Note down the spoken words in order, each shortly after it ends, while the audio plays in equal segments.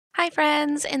Hi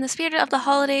friends! In the spirit of the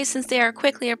holidays, since they are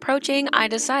quickly approaching, I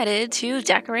decided to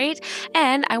decorate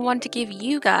and I want to give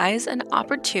you guys an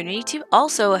opportunity to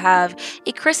also have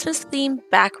a Christmas themed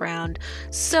background.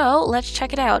 So let's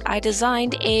check it out. I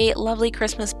designed a lovely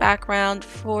Christmas background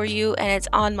for you and it's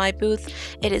on my booth.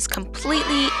 It is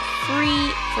completely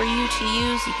free for you to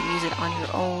use. You can use it on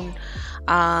your own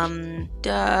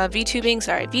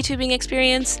Vtubing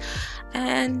experience.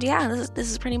 And yeah,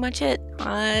 this is pretty much it.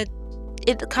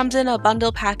 It comes in a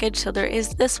bundle package, so there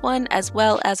is this one as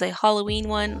well as a Halloween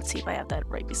one. Let's see if I have that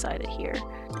right beside it here.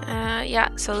 Yeah,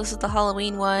 so this is the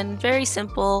Halloween one. Very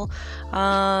simple.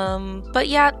 But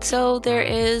yeah, so there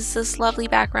is this lovely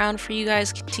background for you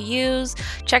guys to use.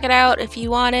 Check it out if you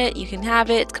want it. You can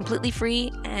have it. It's completely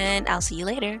free, and I'll see you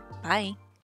later. Bye.